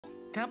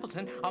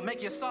Templeton, I'll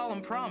make you a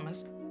solemn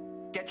promise.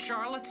 Get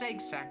Charlotte's egg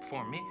sac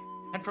for me,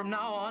 and from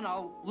now on,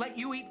 I'll let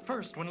you eat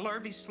first when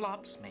Lurvy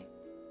slops me.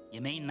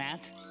 You mean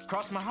that?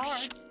 Cross my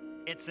heart.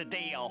 It's a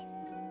deal.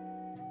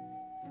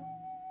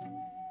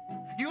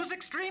 Use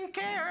extreme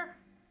care.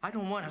 I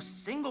don't want a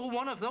single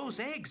one of those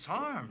eggs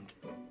harmed.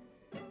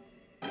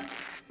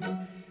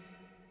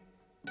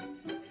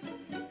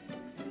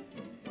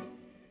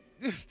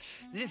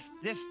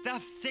 This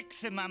stuff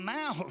sticks in my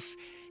mouth.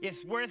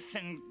 It's worse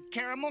than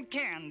caramel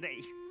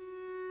candy.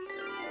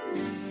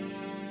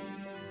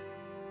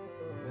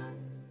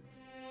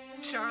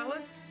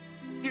 Charlotte,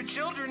 your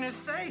children are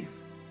safe.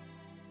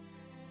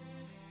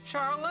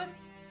 Charlotte?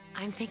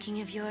 I'm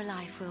thinking of your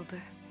life,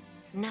 Wilbur.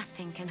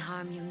 Nothing can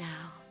harm you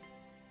now.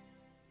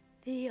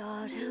 The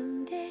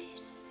autumn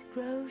days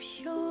grow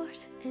short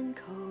and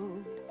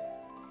cold.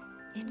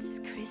 It's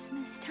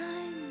Christmas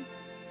time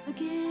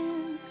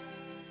again.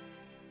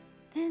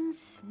 Then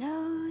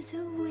snows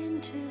of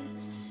winter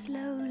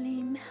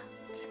slowly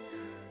melt.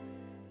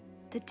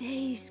 The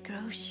days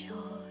grow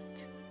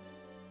short,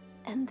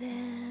 and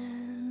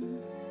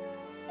then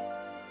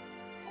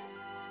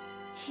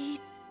he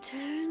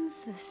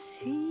turns the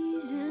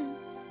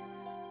seasons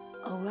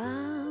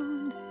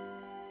around,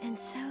 and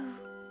so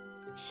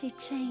she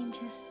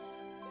changes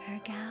her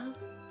gown.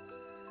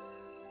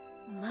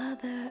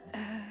 Mother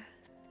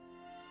Earth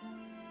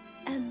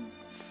and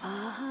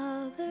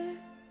Father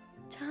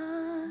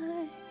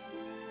Time,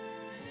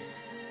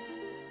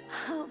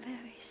 how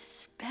very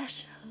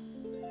special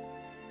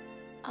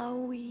are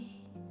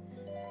we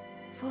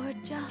for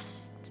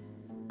just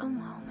a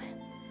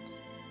moment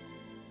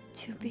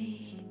to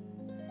be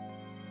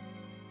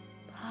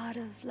part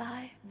of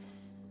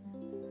life's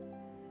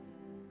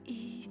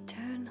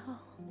eternal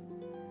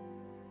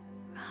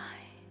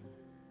ride.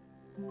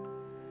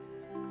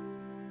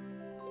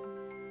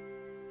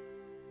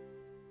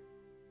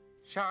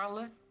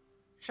 Charlotte?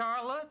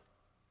 Charlotte?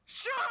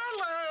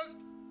 Charlotte!